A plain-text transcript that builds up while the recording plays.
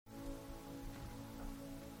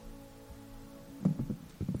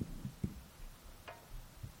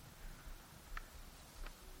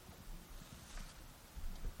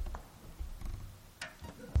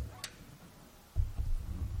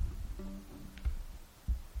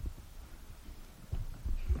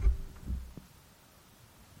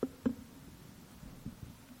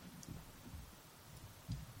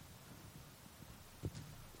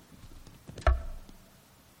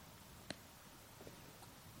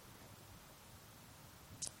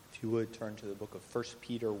If you would turn to the book of 1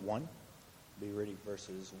 Peter 1, be reading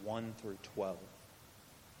verses 1 through 12.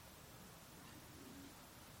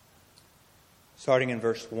 Starting in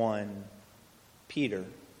verse 1, Peter,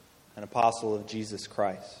 an apostle of Jesus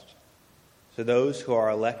Christ, to those who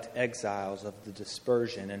are elect exiles of the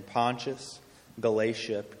dispersion in Pontus,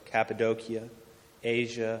 Galatia, Cappadocia,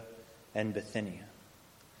 Asia, and Bithynia,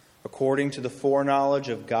 according to the foreknowledge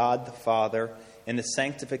of God the Father and the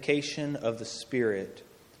sanctification of the Spirit,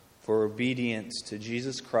 for obedience to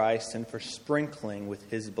Jesus Christ and for sprinkling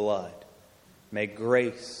with His blood, may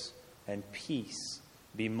grace and peace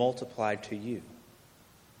be multiplied to you.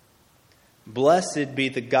 Blessed be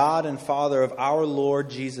the God and Father of our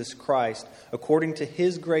Lord Jesus Christ. According to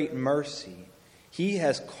His great mercy, He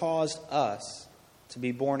has caused us to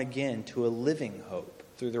be born again to a living hope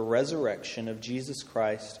through the resurrection of Jesus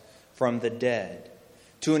Christ from the dead,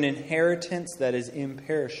 to an inheritance that is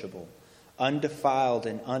imperishable, undefiled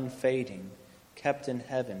and unfading, kept in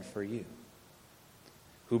heaven for you,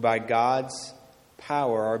 who by God's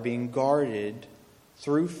power are being guarded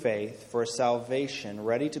through faith for a salvation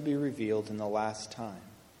ready to be revealed in the last time.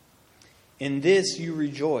 In this you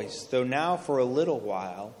rejoice, though now for a little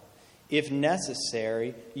while, if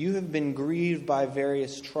necessary, you have been grieved by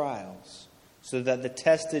various trials, so that the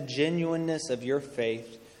tested genuineness of your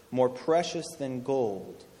faith, more precious than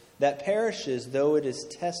gold, that perishes though it is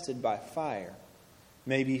tested by fire,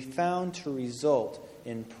 may be found to result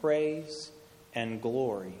in praise and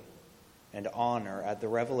glory and honor at the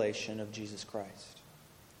revelation of Jesus Christ.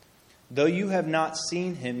 Though you have not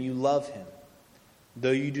seen Him, you love Him.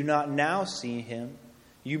 Though you do not now see Him,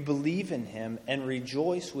 you believe in Him and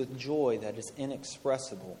rejoice with joy that is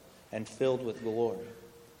inexpressible and filled with glory,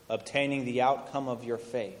 obtaining the outcome of your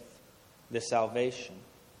faith, the salvation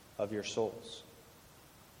of your souls.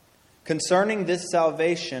 Concerning this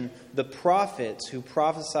salvation, the prophets who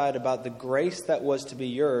prophesied about the grace that was to be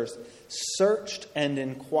yours searched and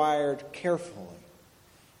inquired carefully,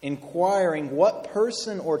 inquiring what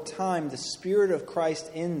person or time the Spirit of Christ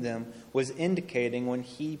in them was indicating when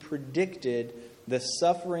He predicted the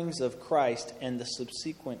sufferings of Christ and the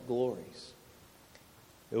subsequent glories.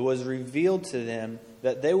 It was revealed to them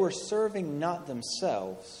that they were serving not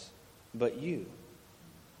themselves, but you,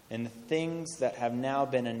 and the things that have now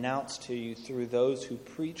been announced to you through those who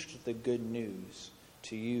preached the good news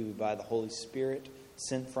to you by the Holy Spirit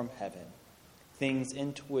sent from heaven, things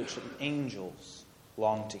into which angels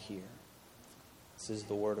long to hear. This is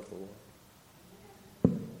the word of the Lord.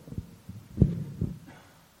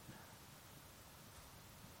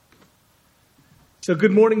 So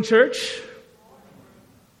good morning, church.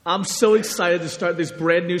 I'm so excited to start this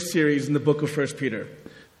brand new series in the book of 1 Peter.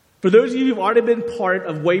 For those of you who've already been part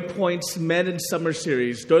of Waypoint's Men in Summer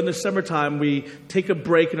series, during the summertime we take a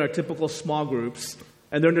break in our typical small groups.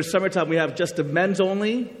 And during the summertime we have just a men's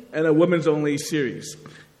only and a women's only series.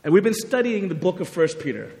 And we've been studying the book of 1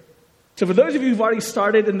 Peter. So for those of you who've already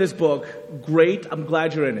started in this book, great, I'm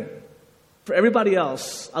glad you're in it. For everybody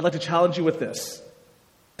else, I'd like to challenge you with this.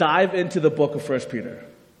 Dive into the book of 1 Peter.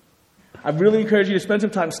 I really encourage you to spend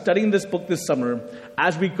some time studying this book this summer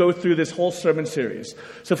as we go through this whole sermon series.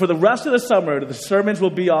 So for the rest of the summer, the sermons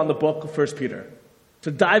will be on the book of 1 Peter.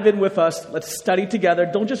 So dive in with us. Let's study together.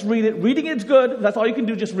 Don't just read it. Reading it's good. That's all you can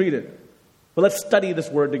do. Just read it. But let's study this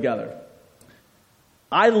word together.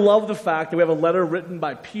 I love the fact that we have a letter written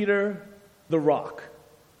by Peter the Rock.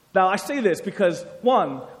 Now, I say this because,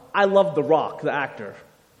 one, I love The Rock, the actor.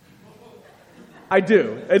 I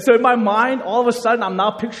do. And so in my mind, all of a sudden, I'm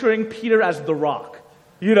now picturing Peter as The Rock.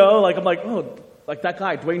 You know, like I'm like, oh, like that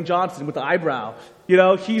guy, Dwayne Johnson with the eyebrow. You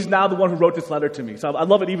know, he's now the one who wrote this letter to me. So I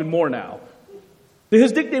love it even more now.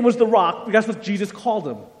 His nickname was The Rock, because that's what Jesus called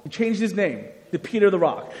him. He changed his name to Peter the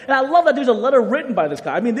Rock. And I love that there's a letter written by this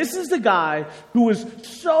guy. I mean, this is the guy who was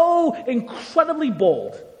so incredibly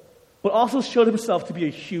bold, but also showed himself to be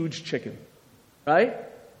a huge chicken. Right?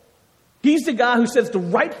 He's the guy who says the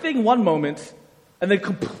right thing one moment and the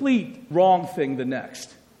complete wrong thing the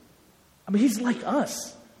next. I mean, he's like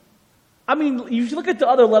us. I mean, you look at the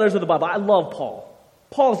other letters of the Bible. I love Paul.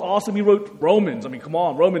 Paul is awesome. He wrote Romans. I mean, come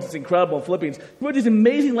on. Romans is incredible. Philippians. He wrote these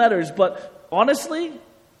amazing letters. But honestly,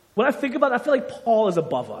 when I think about it, I feel like Paul is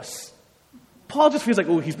above us. Paul just feels like,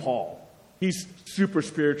 oh, he's Paul. He's super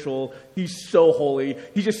spiritual. He's so holy.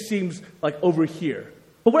 He just seems like over here.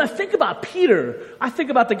 But when I think about Peter, I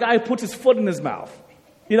think about the guy who puts his foot in his mouth.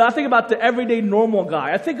 You know, I think about the everyday normal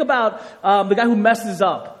guy. I think about the guy who messes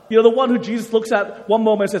up. You know, the one who Jesus looks at one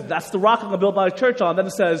moment and says, that's the rock I'm going to build my church on. Then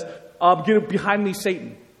it says, get behind me,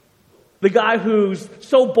 Satan. The guy who's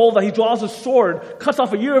so bold that he draws a sword, cuts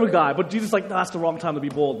off a ear of a guy. But Jesus is like, no, that's the wrong time to be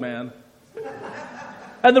bold, man.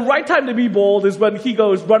 And the right time to be bold is when he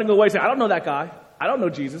goes running away saying, I don't know that guy. I don't know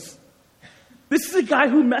Jesus. This is a guy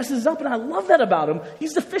who messes up, and I love that about him.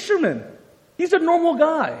 He's a fisherman. He's a normal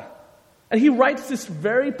guy. And he writes this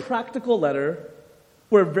very practical letter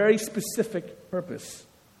for a very specific purpose.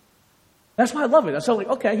 That's why I love it. I'm like,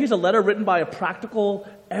 okay, here's a letter written by a practical,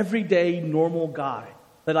 everyday, normal guy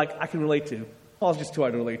that I can relate to. Paul's just too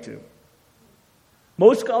hard to relate to.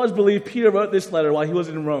 Most scholars believe Peter wrote this letter while he was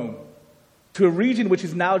in Rome, to a region which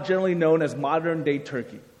is now generally known as modern-day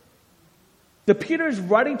Turkey. So Peter is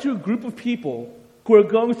writing to a group of people who are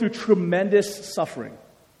going through tremendous suffering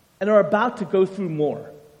and are about to go through more.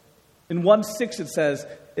 In 1:6 it says,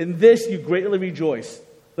 in this you greatly rejoice,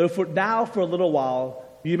 though for a little while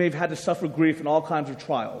you may have had to suffer grief in all kinds of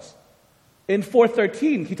trials. In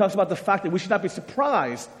 4:13 he talks about the fact that we should not be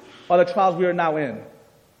surprised by the trials we are now in.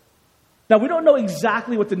 Now we don't know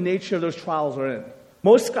exactly what the nature of those trials are in.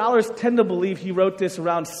 Most scholars tend to believe he wrote this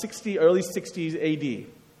around early 60s AD.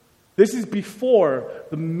 This is before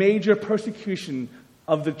the major persecution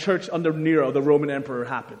of the church under Nero, the Roman emperor,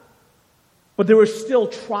 happened. But there were still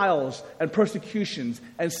trials and persecutions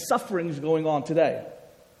and sufferings going on today.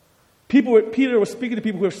 Peter was speaking to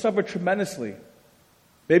people who have suffered tremendously.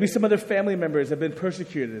 Maybe some of their family members have been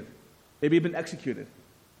persecuted. Maybe have been executed.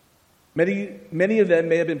 Many of them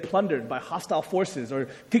may have been plundered by hostile forces or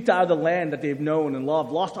kicked out of the land that they've known and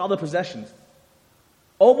loved, lost all their possessions.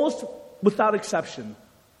 Almost without exception,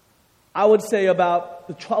 I would say about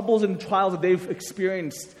the troubles and trials that they've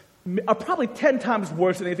experienced are probably 10 times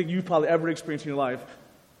worse than anything you've probably ever experienced in your life.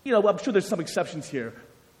 I'm sure there's some exceptions here.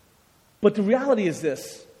 But the reality is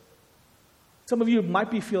this. Some of you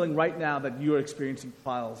might be feeling right now that you are experiencing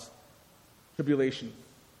trials, tribulation,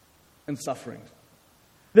 and suffering.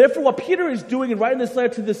 Therefore, what Peter is doing in writing this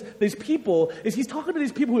letter to these people is he's talking to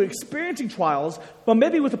these people who are experiencing trials, but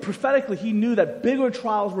maybe prophetically he knew that bigger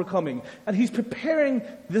trials were coming, and he's preparing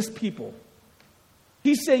this people.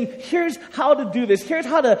 He's saying, here's how to do this. Here's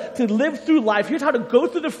how to live through life. Here's how to go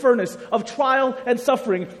through the furnace of trial and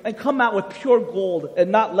suffering and come out with pure gold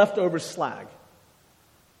and not leftover slag.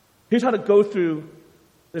 Here's how to go through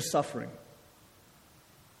this suffering.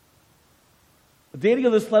 The dating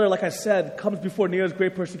of this letter, like I said, comes before Nero's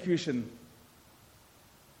great persecution.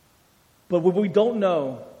 But what we don't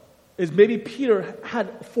know is maybe Peter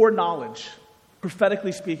had foreknowledge,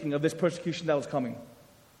 prophetically speaking, of this persecution that was coming.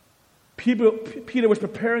 Peter was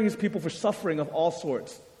preparing his people for suffering of all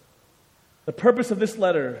sorts. The purpose of this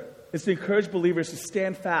letter is to encourage believers to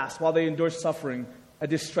stand fast while they endure suffering and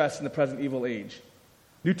distress in the present evil age.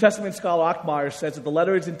 New Testament scholar Achmeyer says that the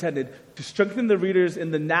letter is intended to strengthen the readers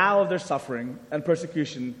in the now of their suffering and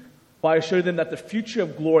persecution by assuring them that the future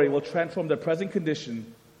of glory will transform their present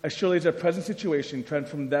condition as surely as their present situation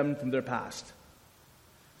transformed them from their past.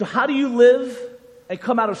 So how do you live and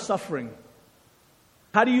come out of suffering?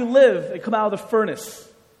 How do you live and come out of the furnace?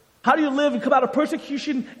 How do you live and come out of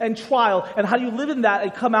persecution and trial? And how do you live in that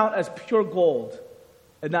and come out as pure gold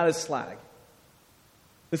and not as slag?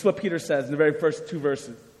 This is what Peter says in the very first 2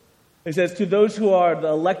 verses. He says, to those who are the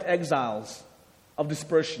elect exiles of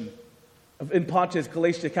dispersion, in Pontus,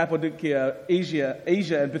 Galatia, Cappadocia,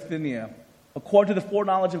 Asia, and Bithynia, according to the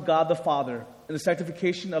foreknowledge of God the Father and the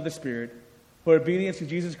sanctification of the Spirit, for obedience to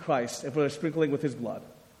Jesus Christ and for the sprinkling with his blood.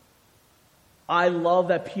 I love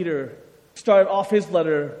that Peter started off his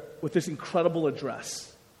letter with this incredible address.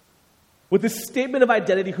 With this statement of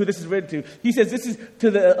identity, who this is written to. He says this is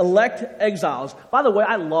to the elect exiles. By the way,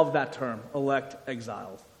 I love that term, elect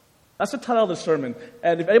exiles. That's the title of the sermon.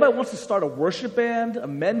 And if anybody wants to start a worship band, a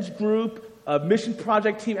men's group, a mission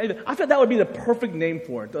project team, I thought that would be the perfect name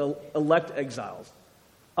for it, the elect exiles.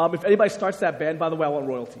 If anybody starts that band, by the way, I want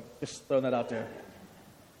royalty. Just throwing that out there.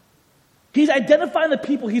 He's identifying the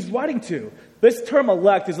people he's writing to. This term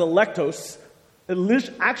elect is electos.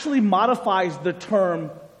 It actually modifies the term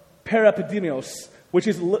parapidemios, which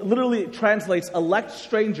is literally translates elect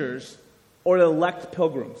strangers or elect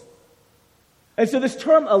pilgrims. And so this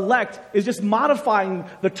term elect is just modifying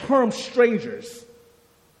the term strangers.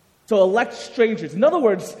 So elect strangers. In other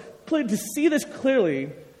words, to see this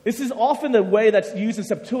clearly, this is often the way that's used in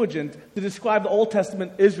Septuagint to describe the Old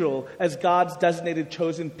Testament Israel as God's designated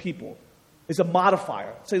chosen people. It's a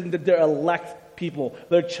modifier, saying that they're elect people,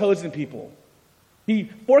 they're chosen people. He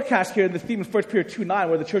forecasts here in the theme of 1 Peter 2:9,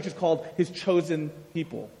 where the church is called his chosen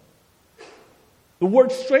people. The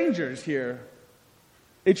word strangers here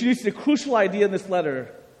introduces a crucial idea in this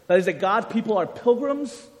letter, that is that God's people are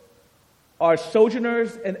pilgrims, are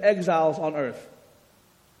sojourners, and exiles on earth.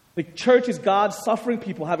 The church is God's suffering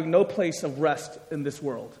people having no place of rest in this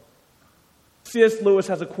world. C.S. Lewis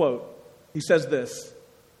has a quote. He says this,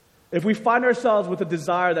 if we find ourselves with a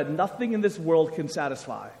desire that nothing in this world can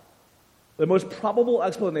satisfy, the most probable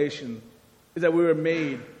explanation is that we were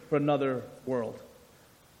made for another world.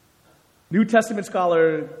 New Testament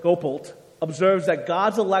scholar Gopolt observes that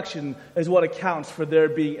God's election is what accounts for their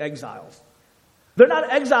being exiles. They're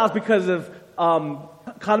not exiles because of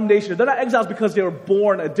condemnation. They're not exiles because they were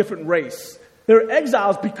born a different race. They're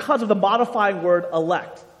exiles because of the modifying word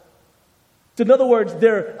elect. So in other words,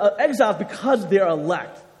 they're exiles because they're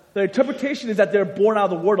elect. Their interpretation is that they're born out of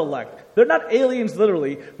the word elect. They're not aliens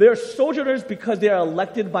literally. They are sojourners because they are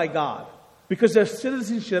elected by God, because their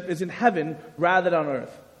citizenship is in heaven rather than on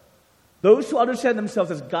earth. Those who understand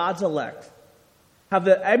themselves as God's elect have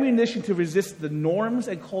the ammunition to resist the norms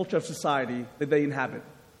and culture of society that they inhabit.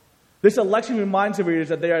 This election reminds the readers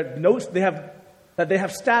that they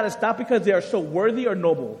have status not because they are so worthy or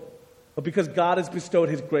noble, but because God has bestowed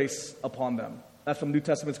His grace upon them. That's from New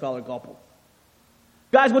Testament scholar Gopolt.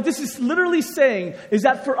 Guys, what this is literally saying is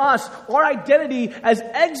that for us, our identity as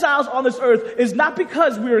exiles on this earth is not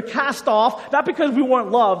because we were cast off, not because we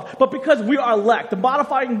weren't loved, but because we are elect. The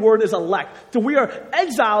modifying word is elect. So we are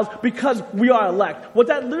exiles because we are elect. What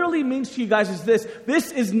that literally means to you guys is this.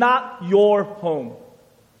 This is not your home.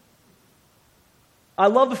 I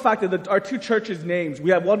love the fact that our two churches' names, we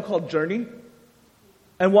have one called Journey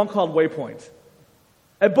and one called Waypoint.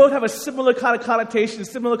 And both have a similar kind of connotation,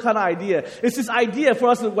 similar kind of idea. It's this idea for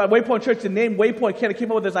us at Waypoint Church, the name Waypoint kind of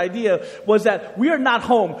came up with this idea, was that we are not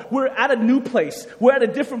home. We're at a new place. We're at a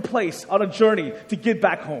different place on a journey to get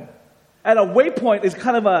back home. And a waypoint is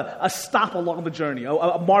kind of a stop along the journey,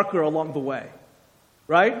 a marker along the way.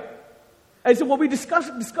 Right? And so what we're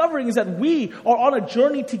discovering is that we are on a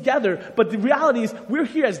journey together, but the reality is we're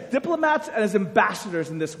here as diplomats and as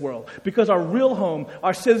ambassadors in this world because our real home,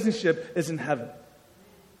 our citizenship is in heaven.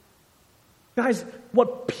 Guys,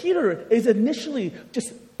 what Peter is initially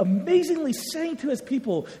just amazingly saying to his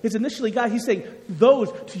people is initially, guys, he's saying,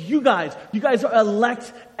 you guys are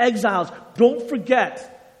elect exiles. Don't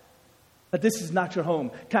forget that this is not your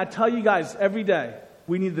home. Can I tell you guys, every day,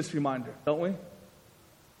 we need this reminder, don't we?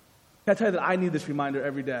 Can I tell you that I need this reminder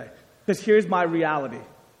every day? Because here's my reality.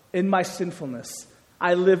 In my sinfulness,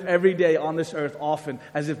 I live every day on this earth often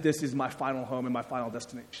as if this is my final home and my final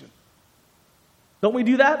destination. Don't we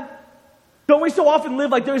do that? Don't we so often live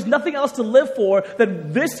like there's nothing else to live for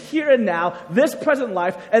than this here and now, this present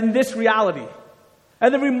life, and this reality?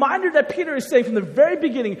 And the reminder that Peter is saying from the very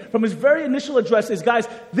beginning, from his very initial address is, guys,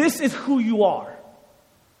 this is who you are.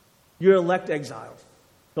 You're elect exiles.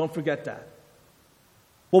 Don't forget that.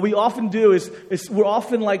 What we often do is we're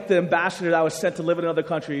often like the ambassador that was sent to live in another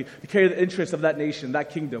country to carry the interests of that nation, that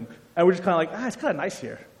kingdom. And we're just kind of like, it's kind of nice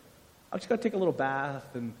here. I'm just going to take a little bath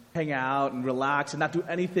and hang out and relax and not do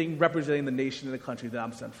anything representing the nation and the country that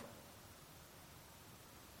I'm sent from.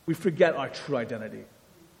 We forget our true identity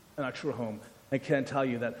and our true home. I can tell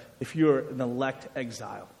you that if you're an elect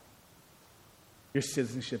exile, your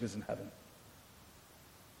citizenship is in heaven.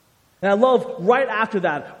 And I love right after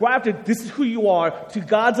this is who you are, to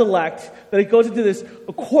God's elect, that it goes into this,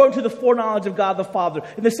 according to the foreknowledge of God the Father,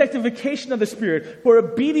 in the sanctification of the Spirit, for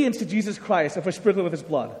obedience to Jesus Christ and for sprinkling with His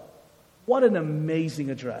blood. What an amazing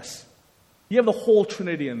address. You have the whole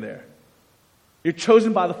Trinity in there. You're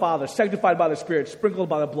chosen by the Father, sanctified by the Spirit, sprinkled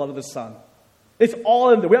by the blood of the Son. It's all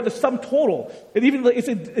in there. We have the sum total.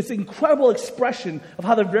 It's an incredible expression of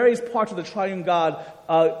how the various parts of the triune God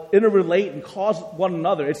interrelate and cause one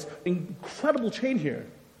another. It's an incredible chain here.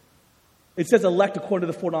 It says elect according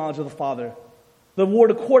to the foreknowledge of the Father. The word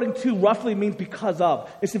according to roughly means because of.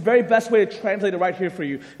 It's the very best way to translate it right here for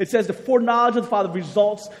you. It says the foreknowledge of the Father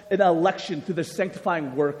results in election through the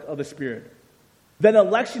sanctifying work of the Spirit. Then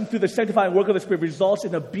election through the sanctifying work of the Spirit results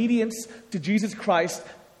in obedience to Jesus Christ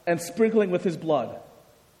and sprinkling with His blood.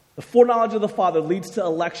 The foreknowledge of the Father leads to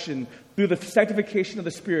election through the sanctification of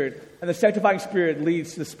the Spirit, and the sanctifying Spirit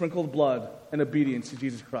leads to the sprinkled blood and obedience to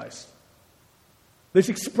Jesus Christ. This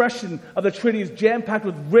expression of the Trinity is jam-packed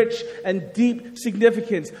with rich and deep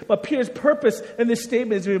significance. But Peter's purpose in this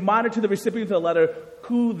statement is a reminder to the recipient of the letter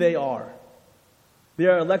who they are. They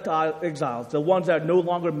are elect exiles, the ones that are no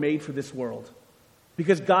longer made for this world.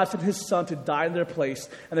 Because God sent His Son to die in their place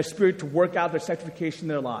and the Spirit to work out their sanctification in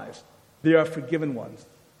their lives. They are forgiven ones,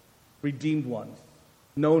 redeemed ones,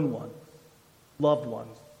 known ones, loved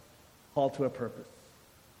ones, called to a purpose.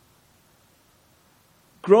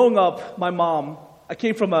 Growing up, my mom, I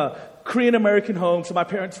came from a Korean-American home, so my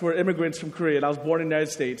parents were immigrants from Korea, and I was born in the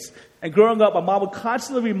United States. And growing up, my mom would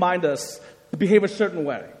constantly remind us to behave a certain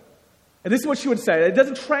way. And this is what she would say. It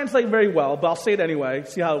doesn't translate very well, but I'll say it anyway,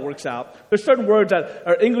 see how it works out. There's certain words that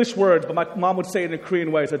are English words, but my mom would say it in a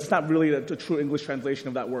Korean way, so it's not really a true English translation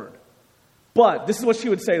of that word. But this is what she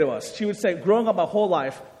would say to us. She would say, growing up my whole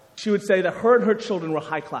life, she would say that her and her children were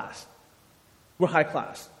high class. We're high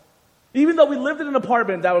class. Even though we lived in an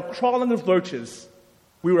apartment that were crawling with roaches,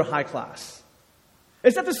 we were high class.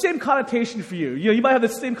 It's not the same connotation for you. You might have the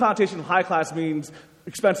same connotation of high class means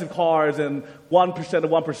expensive cars and 1% of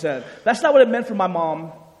 1%. That's not what it meant for my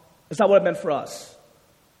mom. It's not what it meant for us.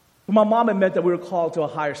 For my mom, it meant that we were called to a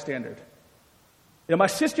higher standard. My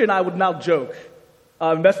sister and I would now joke,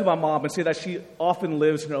 mess with my mom and say that she often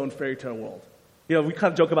lives in her own fairy tale world. We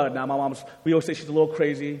kind of joke about it now. We always say she's a little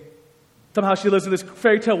crazy. Somehow she lives in this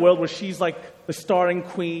fairy tale world where she's like the starring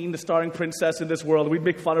queen, the starring princess in this world. We'd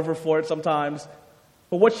make fun of her for it sometimes.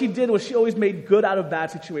 But what she did was she always made good out of bad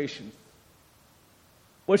situations.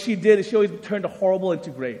 What she did is she always turned a horrible into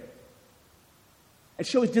great. And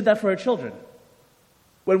she always did that for her children.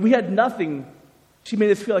 When we had nothing, she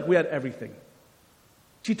made us feel like we had everything.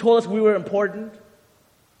 She told us we were important.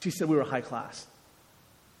 She said we were high class.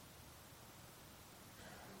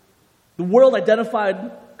 The world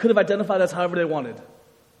could have identified us however they wanted.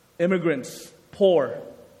 Immigrants, poor.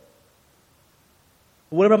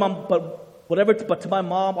 But to my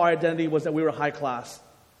mom, our identity was that we were high class.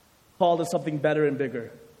 Called us something better and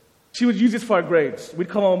bigger. She would use this for our grades. We'd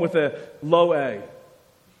come home with a low A.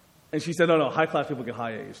 And she said, no, high class people get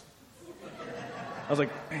high A's. I was like,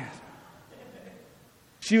 man.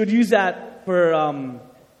 She would use that for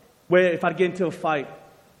if I'd get into a fight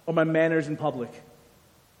or my manners in public.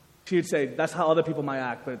 She would say, that's how other people might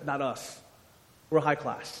act, but not us. We're high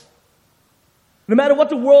class. No matter what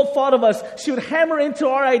the world thought of us, she would hammer into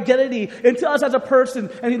our identity, into us as a person,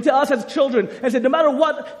 and into us as children, and said, no matter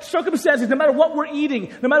what circumstances, no matter what we're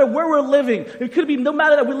eating, no matter where we're living, it could be no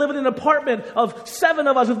matter that we live in an apartment of 7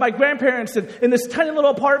 of us with my grandparents and in this tiny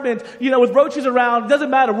little apartment, with roaches around, it doesn't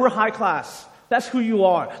matter, we're high class. That's who you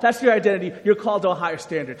are. That's your identity. You're called to a higher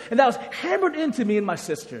standard. And that was hammered into me and my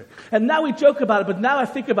sister. And now we joke about it, but now I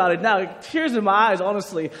think about it now, tears in my eyes,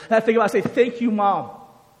 honestly, and I think about it, I say, thank you, Mom.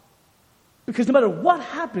 Because no matter what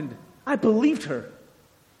happened, I believed her.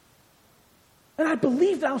 And I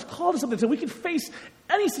believed that I was called to something so we could face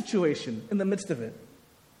any situation in the midst of it.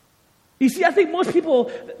 You see, I think most people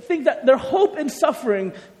think that their hope in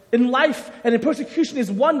suffering in life and in persecution is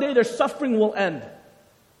one day their suffering will end.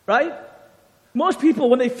 Right? Most people,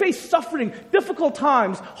 when they face suffering, difficult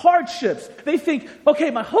times, hardships, they think, okay,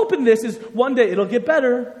 my hope in this is one day it'll get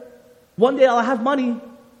better. One day I'll have money.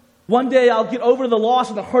 One day I'll get over the loss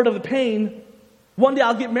and the hurt of the pain. One day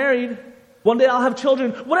I'll get married. One day I'll have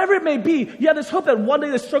children. Whatever it may be, you have this hope that one day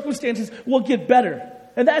the circumstances will get better.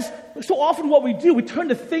 And that's so often what we do. We turn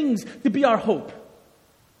to things to be our hope.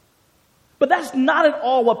 But that's not at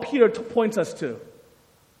all what Peter points us to.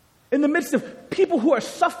 In the midst of people who are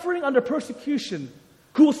suffering under persecution,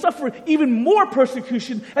 who will suffer even more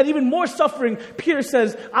persecution and even more suffering, Peter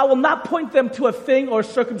says, I will not point them to a thing or a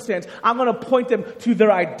circumstance. I'm going to point them to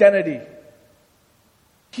their identity.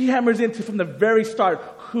 He hammers into, from the very start,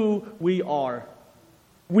 who we are.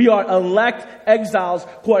 We are elect exiles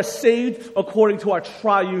who are saved according to our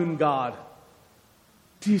triune God.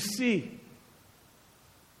 Do you see?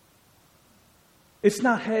 It's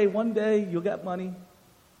not, hey, one day you'll get money.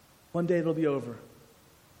 One day it'll be over.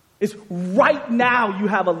 It's right now you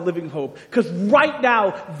have a living hope. Because right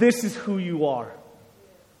now, this is who you are.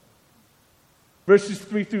 Verses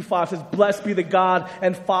 3 through 5 says, blessed be the God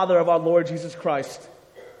and Father of our Lord Jesus Christ.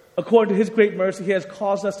 According to his great mercy, he has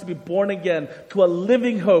caused us to be born again to a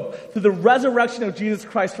living hope through the resurrection of Jesus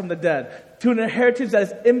Christ from the dead, to an inheritance that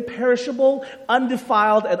is imperishable,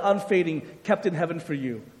 undefiled, and unfading, kept in heaven for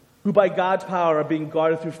you, who by God's power are being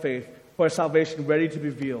guarded through faith for our salvation ready to be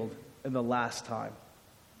revealed in the last time.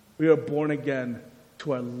 We are born again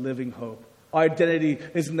to our living hope. Our identity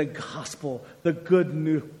is in the gospel, the good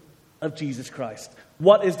news of Jesus Christ.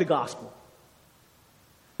 What is the gospel?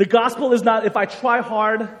 The gospel is not, if I try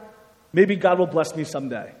hard, maybe God will bless me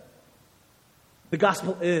someday. The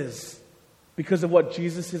gospel is, because of what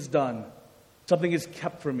Jesus has done, something is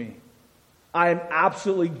kept for me. I am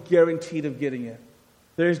absolutely guaranteed of getting it.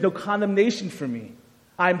 There is no condemnation for me.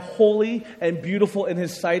 I'm holy and beautiful in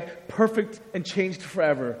his sight, perfect and changed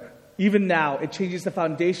forever. Even now, it changes the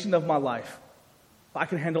foundation of my life. I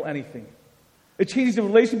can handle anything. It changes the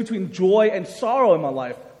relation between joy and sorrow in my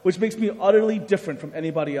life, which makes me utterly different from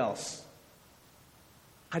anybody else.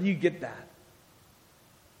 How do you get that?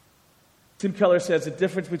 Tim Keller says the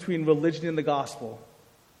difference between religion and the gospel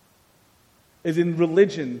is in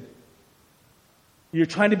religion, You're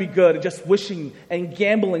trying to be good and just wishing and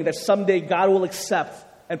gambling that someday God will accept.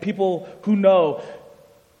 And people who know,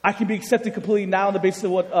 I can be accepted completely now on the basis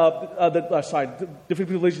of what,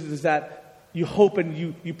 different religions is that you hope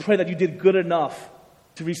and you pray that you did good enough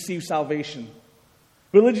to receive salvation.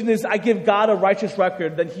 Religion is, I give God a righteous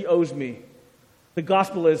record, then he owes me. The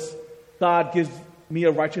gospel is, God gives me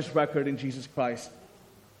a righteous record in Jesus Christ.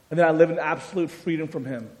 And then I live in absolute freedom from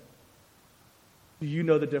him. Do you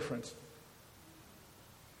know the difference?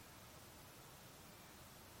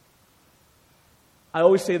 I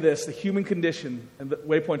always say this, the human condition, and the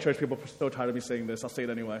Waypoint Church people are so tired of me saying this, I'll say it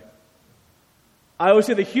anyway. I always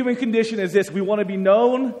say the human condition is this: we want to be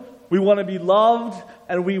known, we want to be loved,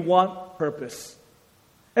 and we want purpose.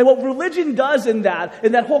 And what religion does in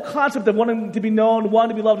that whole concept of wanting to be known,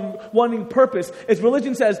 wanting to be loved, and wanting purpose, is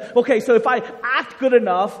religion says, okay, so if I act good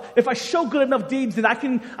enough, if I show good enough deeds, then I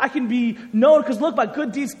can be known, because look, my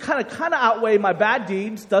good deeds kind of outweigh my bad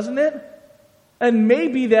deeds, doesn't it? And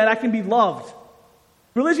maybe then I can be loved.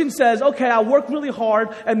 Religion says, okay, I'll work really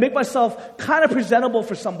hard and make myself kind of presentable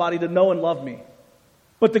for somebody to know and love me.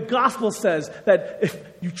 But the gospel says that if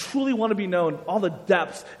you truly want to be known, all the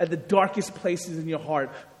depths and the darkest places in your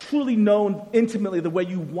heart, truly known intimately the way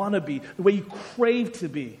you want to be, the way you crave to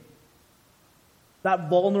be, that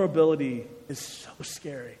vulnerability is so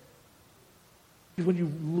scary. Because when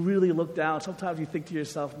you really look down, sometimes you think to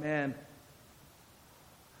yourself, man,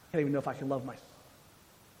 I can't even know if I can love myself.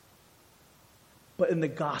 But in the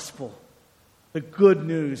gospel, the good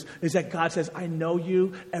news is that God says, I know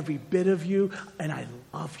you, every bit of you, and I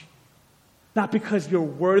love you. Not because you're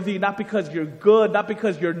worthy, not because you're good, not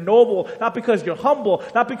because you're noble, not because you're humble,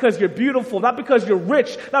 not because you're beautiful, not because you're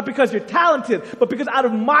rich, not because you're talented, but because out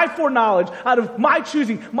of my foreknowledge, out of my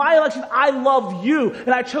choosing, my election, I love you,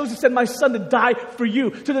 and I chose to send my son to die for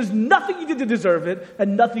you. So there's nothing you did to deserve it,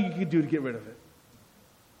 and nothing you can do to get rid of it.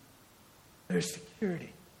 There's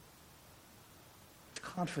security.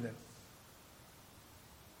 Confidence.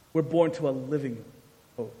 We're born to a living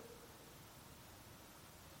hope.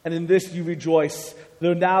 And in this you rejoice,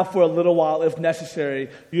 though now for a little while, if necessary,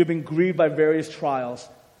 you have been grieved by various trials,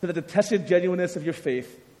 so that the tested genuineness of your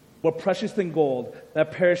faith, more precious than gold,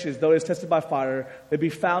 that perishes, though it is tested by fire, may be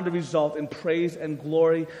found to result in praise and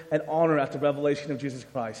glory and honor at the revelation of Jesus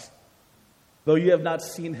Christ. Though you have not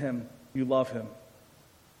seen him, you love him.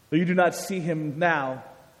 Though you do not see him now,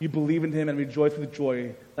 you believe in him and rejoice with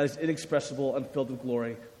joy that is inexpressible and filled with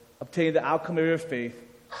glory, obtaining the outcome of your faith,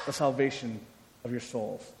 the salvation of your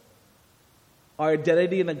souls. Our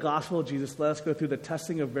identity in the gospel of Jesus, let us go through the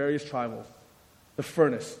testing of various trials, the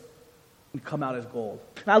furnace, and come out as gold.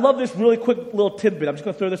 Now, I love this really quick little tidbit. I'm just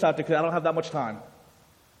going to throw this out there because I don't have that much time.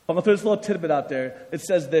 I'm going to throw this little tidbit out there. It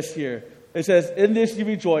says this here. It says, in this you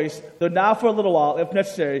rejoice, though now for a little while, if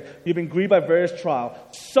necessary, you've been grieved by various trials,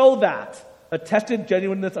 so that the tested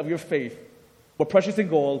genuineness of your faith, more precious than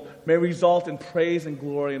gold, may result in praise and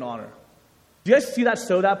glory and honor. Do you guys see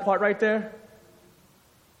that part right there?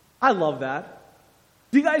 I love that.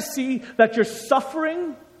 Do you guys see that your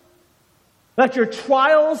suffering, that your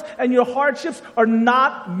trials and your hardships are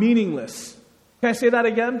not meaningless? Can I say that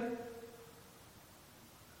again?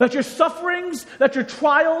 That your sufferings, that your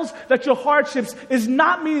trials, that your hardships is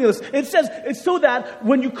not meaningless. It says it's so that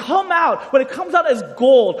when you come out, when it comes out as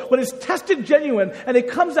gold, when it's tested genuine, and it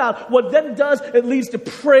comes out, what then does, it leads to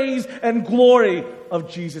praise and glory of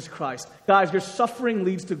Jesus Christ. Guys, your suffering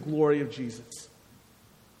leads to glory of Jesus.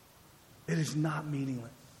 It is not meaningless.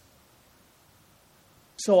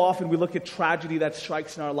 So often we look at tragedy that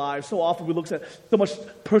strikes in our lives. So often we look at so much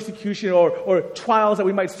persecution or trials that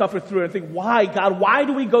we might suffer through and think, why, God, why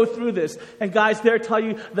do we go through this? And guys, they'll tell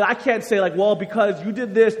you that I can't say like, well, because you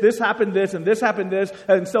did this happened this, and this happened this,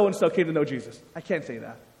 and so came to know Jesus. I can't say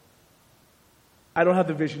that. I don't have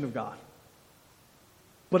the vision of God.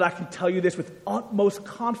 But I can tell you this with utmost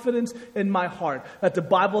confidence in my heart, that the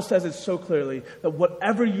Bible says it so clearly, that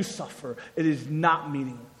whatever you suffer, it is not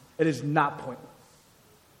meaningless. It is not pointless.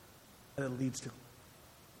 And it leads to.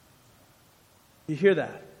 You hear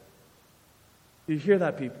that? You hear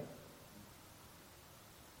that, people?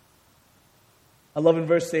 I love in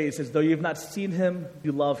verse 8, it says, though you have not seen him,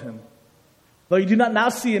 you love him. Though you do not now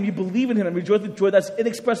see him, you believe in him and rejoice with joy that's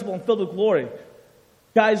inexpressible and filled with glory.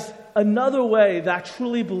 Guys, another way that I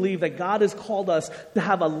truly believe that God has called us to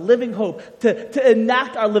have a living hope, to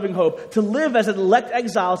enact our living hope, to live as elect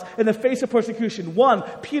exiles in the face of persecution. One,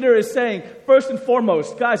 Peter is saying, first and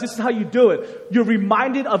foremost, guys, this is how you do it. You're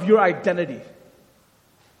reminded of your identity.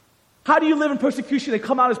 How do you live in persecution and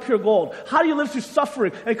come out as pure gold? How do you live through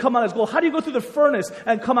suffering and come out as gold? How do you go through the furnace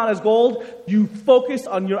and come out as gold? You focus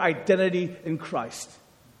on your identity in Christ.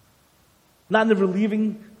 Not in the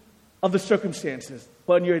relieving of the circumstances,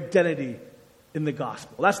 but in your identity in the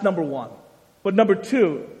gospel. That's number one. But number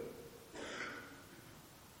two,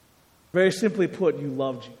 very simply put, you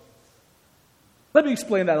love Jesus. Let me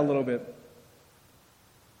explain that a little bit.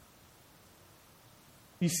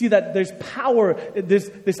 You see that there's power,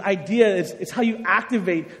 this idea, it's how you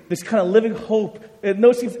activate this kind of living hope. I know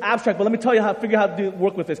it seems abstract, but let me tell you how to figure out how to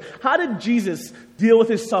work with this. How did Jesus deal with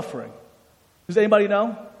his suffering? Does anybody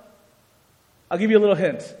know? I'll give you a little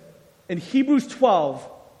hint. In Hebrews 12,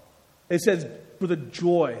 it says, for the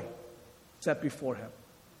joy set before him.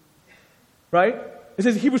 Right? It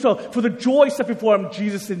says in Hebrews 12, for the joy set before him,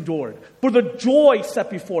 Jesus endured. For the joy set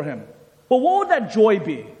before him. But what would that joy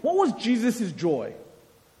be? What was Jesus' joy?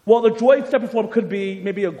 Well, the joy set before him could be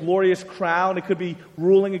maybe a glorious crown. It could be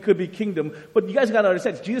ruling. It could be kingdom. But you guys got to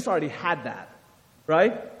understand, Jesus already had that.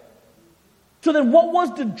 Right? So then what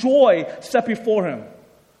was the joy set before him?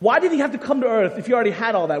 Why did he have to come to earth if he already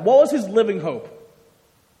had all that? What was his living hope?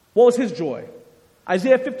 What was his joy?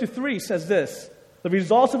 Isaiah 53 says this, the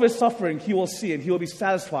results of his suffering he will see and he will be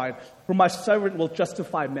satisfied, for my servant will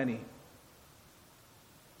justify many.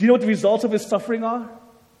 Do you know what the results of his suffering are?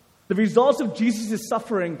 The results of Jesus'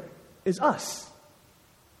 suffering is us.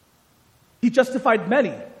 He justified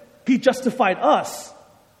many. He justified us.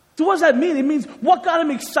 So what does that mean? It means what got him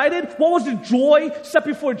excited? What was the joy set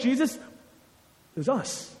before Jesus? It was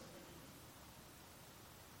us.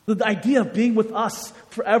 The idea of being with us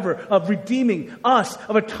forever, of redeeming us,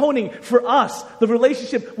 of atoning for us, the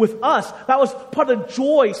relationship with us, that was part of the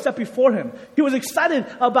joy set before him. He was excited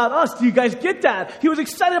about us. Do you guys get that? He was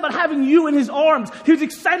excited about having you in his arms. He was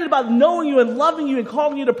excited about knowing you and loving you and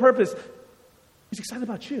calling you to purpose. He's excited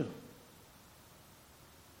about you.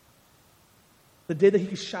 The day that he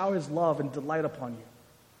could shower his love and delight upon you.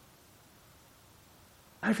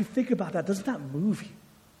 And if you think about that, doesn't that move you?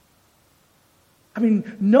 I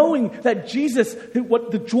mean, knowing that Jesus,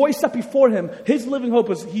 what the joy set before him, his living hope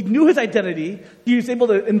was he knew his identity. He was able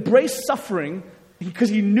to embrace suffering because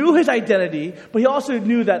he knew his identity, but he also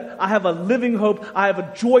knew that I have a living hope. I have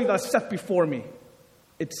a joy that's set before me.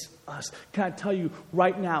 It's us. Can I tell you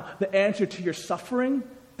right now, the answer to your suffering,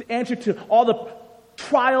 the answer to all the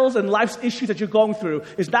trials and life's issues that you're going through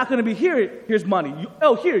is not going to be, here's money.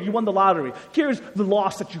 Here, you won the lottery. Here's the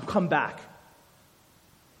loss that you come back.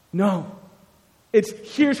 No. It's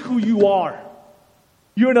here's who you are.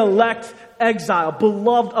 You're an elect exile,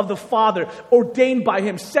 beloved of the Father, ordained by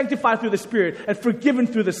him, sanctified through the Spirit, and forgiven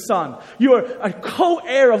through the Son. You're a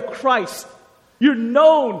co-heir of Christ. You're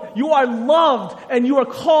known, you are loved, and you are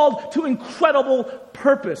called to incredible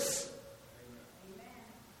purpose.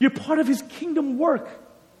 You're part of his kingdom work.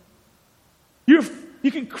 You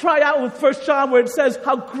can cry out with 1 John where it says,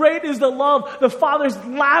 how great is the love the Father has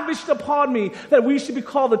lavished upon me that we should be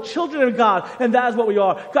called the children of God. And that is what we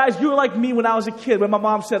are. Guys, you were like me when I was a kid, when my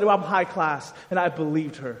mom said, I'm high class. And I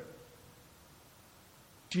believed her.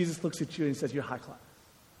 Jesus looks at you and says, you're high class.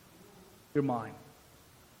 You're mine.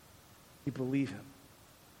 You believe him.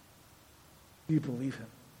 You believe him.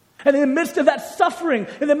 And in the midst of that suffering,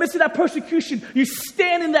 in the midst of that persecution, you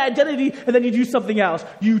stand in that identity and then you do something else.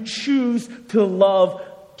 You choose to love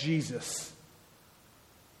Jesus.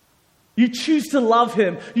 You choose to love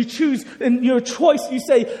him. You choose, in your choice, you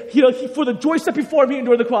say, for the joy set before me,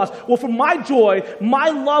 endure the cross. Well, for my joy, my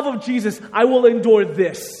love of Jesus, I will endure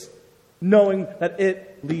this, knowing that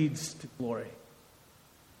it leads to glory.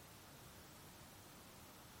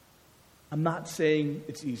 I'm not saying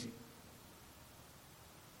it's easy.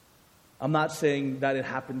 I'm not saying that it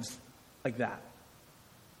happens like that.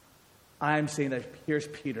 I'm saying that here's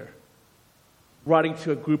Peter writing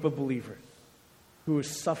to a group of believers who are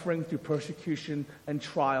suffering through persecution and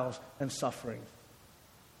trials and suffering,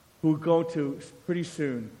 who are going to, pretty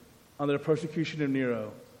soon, under the persecution of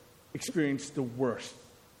Nero, experience the worst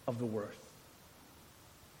of the worst.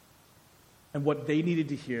 And what they needed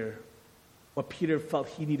to hear, what Peter felt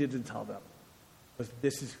he needed to tell them, was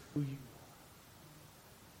this is who you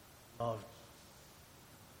are.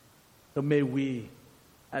 So may we,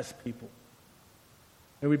 as people,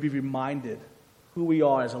 may we be reminded who we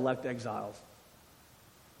are as elect exiles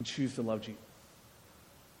and choose to love Jesus.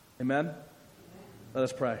 Amen? Let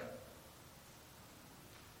us pray.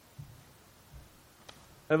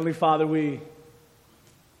 Heavenly Father, we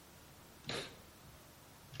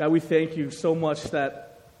thank you so much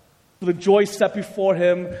that for the joy set before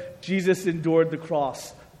him, Jesus endured the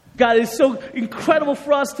cross. God, it's so incredible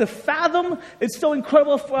for us to fathom. It's so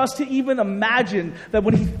incredible for us to even imagine that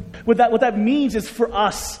what that means is for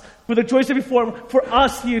us. For the joy set before him, for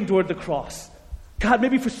us, he endured the cross. God,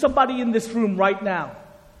 maybe for somebody in this room right now,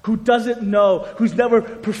 who doesn't know, who's never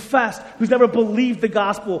professed, who's never believed the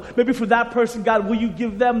gospel. Maybe for that person, God, will you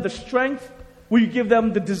give them the strength? Will you give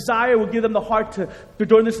them the desire? Will you give them the heart to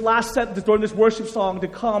during this last sentence, during this worship song, to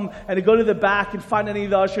come and to go to the back and find any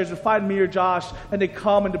of the ushers, and find me or Josh, and to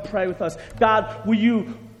come and to pray with us? God, will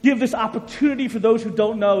you give this opportunity for those who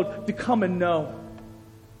don't know to come and know?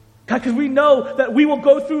 God, because we know that we will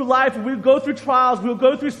go through life, we will go through trials, we will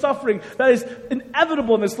go through suffering that is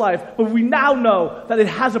inevitable in this life, but we now know that it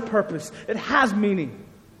has a purpose, it has meaning.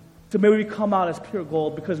 So may we come out as pure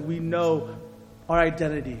gold because we know our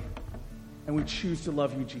identity and we choose to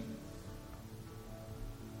love you, Jesus.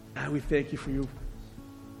 God, we thank you for you.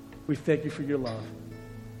 We thank you for your love.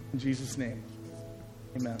 In Jesus' name,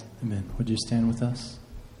 amen. Amen. Would you stand with us?